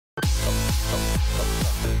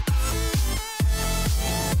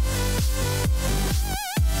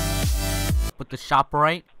the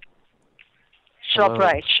ShopRite?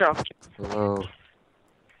 ShopRite, sure. Hello.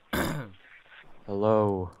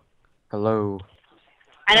 Hello. Hello.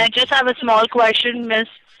 And I just have a small question, miss.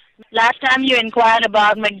 Last time you inquired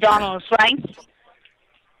about McDonald's, right?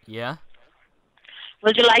 Yeah?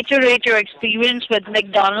 Would you like to rate your experience with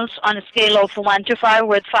McDonald's on a scale of 1 to 5,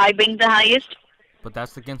 with 5 being the highest? But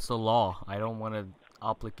that's against the law. I don't want to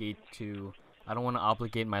obligate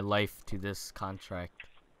my life to this contract.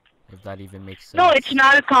 If that even makes sense. No, it's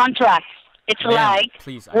not a contract. It's like,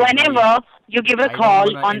 please, whenever you give a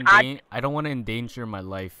call on our... I don't want to endanger my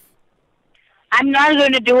life. I'm not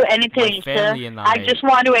going to do anything, sir. I just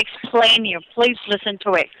want to explain you. Please listen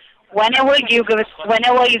to it. Whenever you give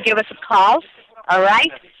us a call, all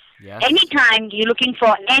right? Yes. Anytime you're looking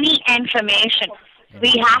for any information,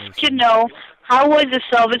 we have to know how was the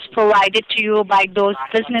service provided to you by those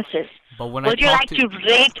businesses. But when Would you like to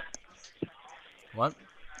rate? What?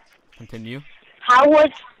 Continue.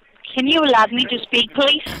 Can you allow me to speak,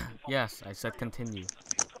 please? Yes, I said continue.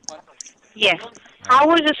 Yes. How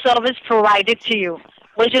was the service provided to you?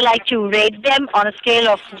 Would you like to rate them on a scale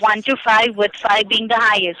of 1 to 5, with 5 being the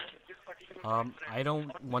highest? I don't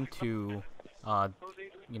want to,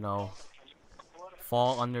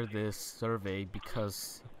 fall under this survey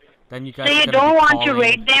because then you guys. So you don't want to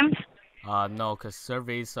rate them? No, because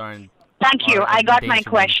surveys aren't. Thank you. I got my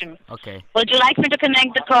question. Okay. Would you like me to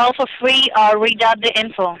connect the call for free or read out the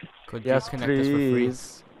info? Could you connect us for free?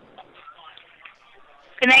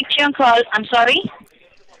 Connection call. I'm sorry?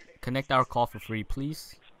 Connect our call for free,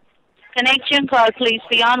 please. Connection call, please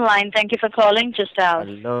be online. Thank you for calling. Just out.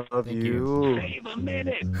 I love you. Save a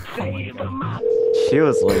minute. Save a minute. She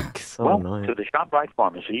was like so Welcome annoying. to the ShopRite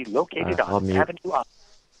Pharmacy located on mute. Avenue.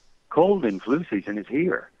 Cold and flu season is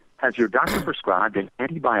here. Has your doctor prescribed an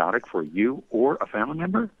antibiotic for you or a family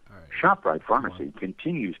member? ShopRite Pharmacy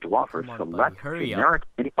continues to offer select generic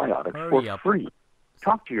antibiotics for free.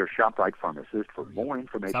 Talk to your ShopRite pharmacist for more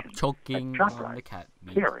information. Stop choking At on ShopRite, the cat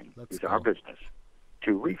meat. caring Let's is go. our business.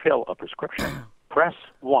 To refill a prescription, press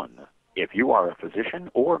 1. If you are a physician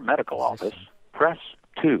or medical office, press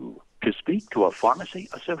 2. To speak to a pharmacy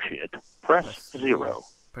associate, press 0.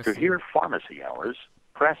 To hear pharmacy hours,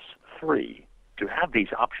 press 3. To have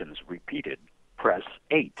these options repeated, press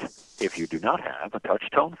 8. If you do not have a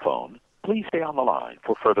touch-tone phone, please stay on the line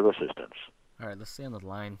for further assistance. Alright, let's stay on the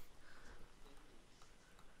line.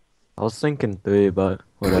 I was thinking 3, but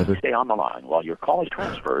whatever. Stay on the line while your call is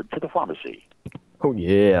transferred to the pharmacy. Oh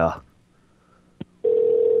yeah.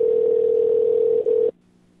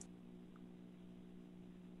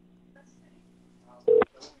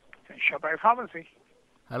 ShopRite Pharmacy.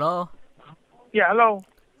 Hello? Yeah, hello.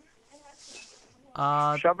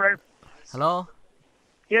 ShopRite. Hello?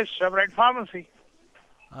 Yes, ShopRite Pharmacy.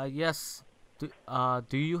 Yes.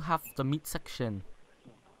 Do you have the meat section?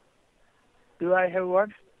 Do I have what?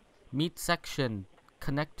 Meat section.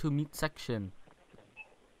 Connect to meat section.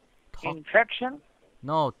 Infection?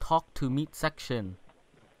 No, talk to meat section.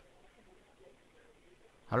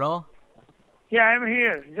 Hello? Yeah, I'm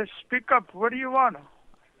here. Just speak up. What do you want?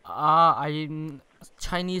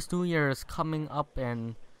 Chinese New Year is coming up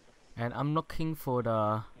and I'm looking for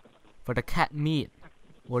the cat meat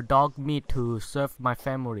or dog meat to serve my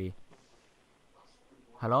family.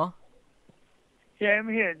 Hello? Yeah, I'm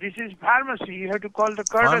here. This is pharmacy. You have to call the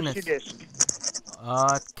courtesy desk.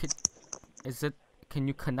 Can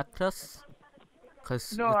you connect us?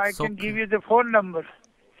 No, I can give you the phone number.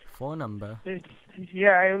 Phone number?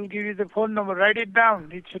 Yeah, I will give you the phone number. Write it down.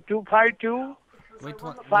 It's 252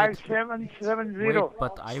 5770. Wait,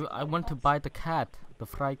 but I want to buy the cat, the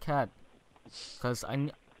fried cat, because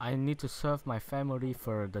I need to serve my family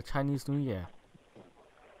for the Chinese New Year.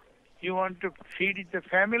 You want to feed the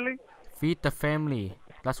family? Feed the family.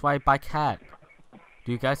 That's why I buy cat.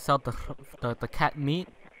 Do you guys sell the cat meat?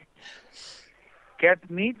 Cat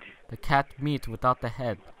meat? The cat meat without the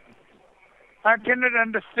head. I cannot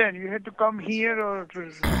understand. You have to come here or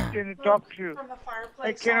can I talk to you?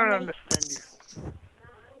 I cannot understand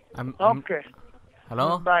you. Okay.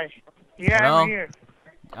 Hello? Bye. Yeah, Hello?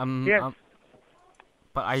 I'm here. Yes.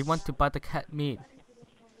 But I want to buy the cat meat.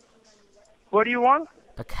 What do you want?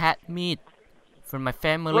 The cat meat for my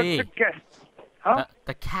family. What's the cat? Huh?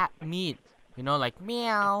 The cat meat. You know, like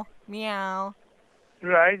meow, meow.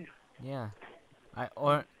 Right. Yeah.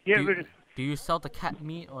 Do you sell the cat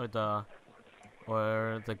meat or the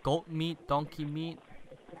goat meat, donkey meat,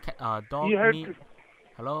 dog meat?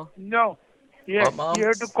 Hello? No. Yes. You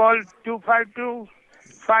have to call 252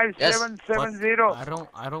 5770.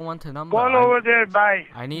 I don't want a number. Call over there. Bye.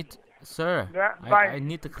 I need, sir. Bye. I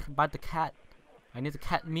need to buy the cat. I need the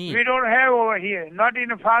cat meat. We don't have over here. Not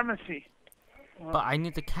in a pharmacy. But I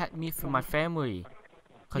need the cat meat for my family.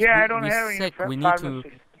 Yeah, I don't have we're sick. any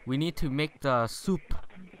We need to make the soup.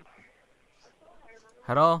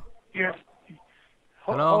 Hello? Yes.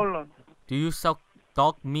 Hello? Hold on. Do you sell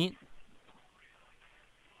dog meat?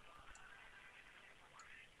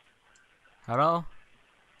 Hello?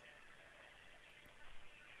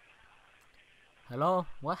 Hello?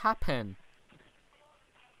 What happened?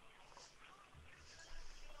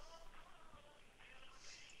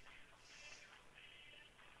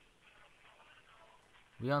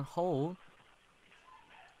 We on hold?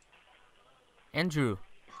 Andrew.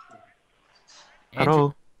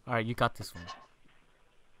 Hello? Alright, you got this one.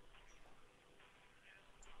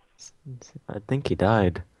 I think he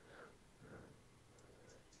died.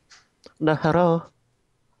 The hello?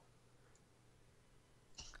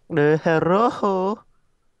 The hello?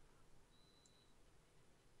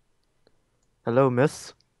 Hello,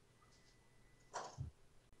 miss?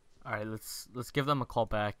 Alright, let's give them a call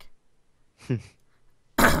back.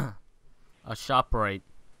 A ShopRite.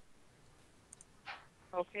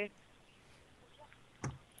 Okay.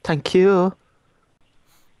 Thank you.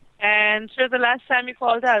 And sir, the last time you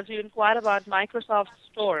called us, you inquired about Microsoft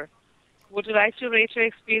Store. Would you like to rate your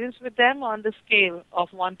experience with them on the scale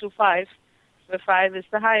of 1 to 5, where 5 is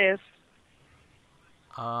the highest?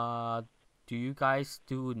 Do you guys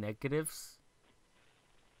do negatives?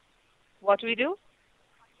 What do we do?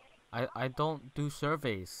 I don't do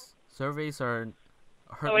surveys. Surveys hurt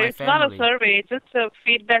No, my it's family. not a survey. It's just a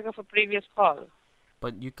feedback of a previous call.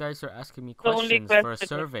 But you guys are asking me The only questions for a question.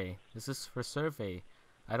 survey. This is for survey.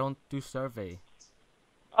 I don't do survey.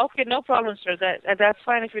 Okay, no problem, sir. That's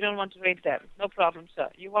fine if you don't want to rate them. No problem, sir.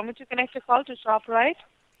 You want me to connect your call to ShopRite?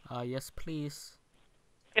 Yes, please.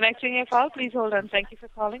 Connecting your call, please hold on. Thank you for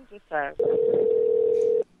calling. Just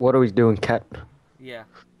What are we doing, cat? Yeah.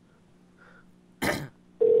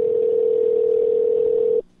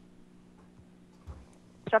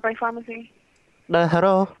 ShopRite Pharmacy. The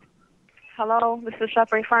hello? Hello, this is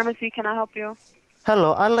ShopRite Pharmacy. Can I help you?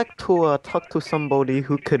 Hello, I'd like to talk to somebody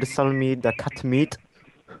who could sell me the cat meat.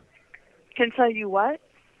 Can tell you what?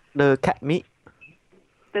 The cat meat.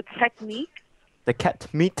 The technique? The cat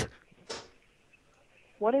meat.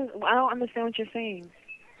 What is? I don't understand what you're saying.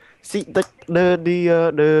 See,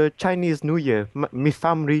 the Chinese New Year, my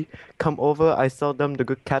family come over, I sell them the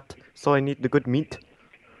good cat, so I need the good meat.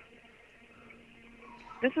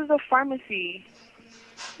 This is a pharmacy.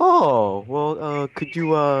 Oh, well, could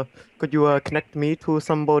you connect me to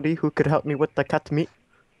somebody who could help me with the cat meat?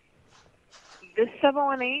 This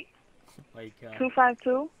 718 Like,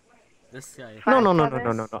 252. this guy. No.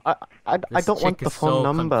 I This don't want chick the is phone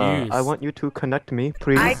so number. confused. I want you to connect me,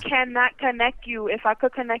 please. I cannot connect you. If I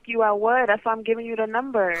could connect you, I would. That's why I'm giving you the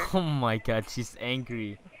number. Oh my god, she's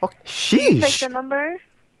angry. Oh, Can you take sheesh. the number?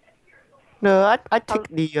 No, I take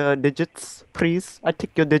the digits, please. I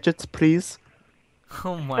take your digits, please.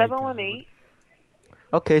 Oh my 718.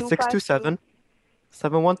 Okay, 252. 627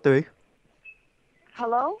 713.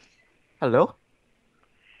 Hello? Hello?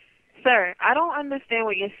 Sir, I don't understand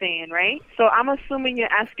what you're saying, right? So I'm assuming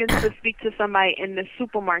you're asking to speak to somebody in the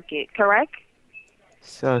supermarket, correct?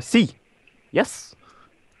 C. Yes.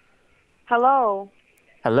 Hello?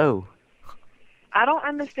 Hello. I don't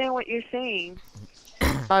understand what you're saying.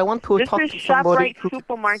 I want to This talk is to somebody ShopRite who.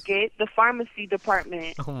 Supermarket, the pharmacy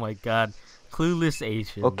department. Oh my god. Clueless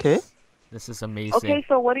Asians. Okay. This is amazing. Okay,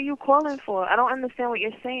 so what are you calling for? I don't understand what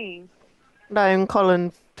you're saying. I'm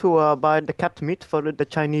calling to buy the cat meat for the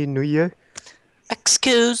Chinese New Year.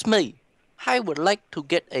 Excuse me. I would like to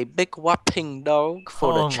get a big whopping dog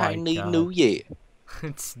for Oh the my Chinese God. New Year.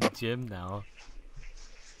 It's Jim now.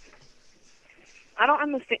 I don't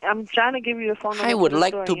understand. I'm trying to give you the phone number. I would the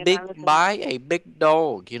like store to and you're not listening. buy a big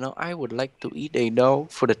dog. You know, I would like to eat a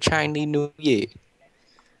dog for the Chinese New Year.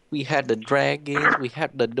 We had the dragons, we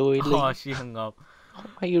had the doily. Oh, she hung up.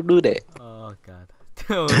 Why you do that? Oh god.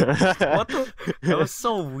 Dude, what the? That was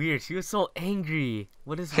so weird. She was so angry.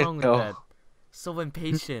 What is wrong with No. that? So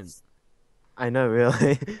impatient. I know,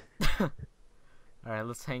 really. Alright,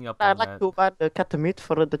 let's hang up I'd on like that. to buy the cat meat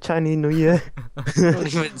for the Chinese New Year. You don't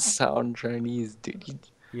even sound Chinese, dude.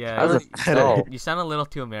 Yeah, How's it better? you sound a little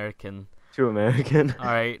too American. Too American.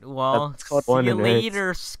 Alright, well, That's called see one you and eight.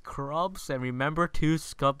 later, scrubs, and remember to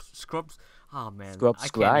scrubs. Oh man,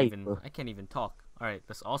 Subscribe. I can't even talk. Alright,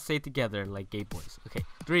 let's all say it together like gay boys. Okay,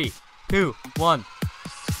 3, 2, 1.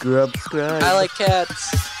 Subscribe. I like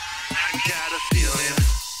cats. I got a feeling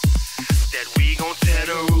that we gon' tear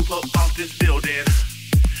the roof up off this building.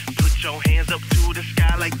 Put your hands up to the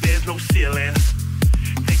sky like there's no ceiling.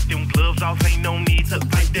 Take them gloves off, ain't no need to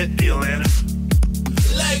fight that feeling.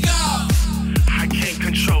 Let go! I can't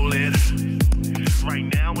control it.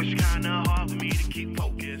 now it's kinda hard for me to keep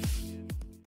focused.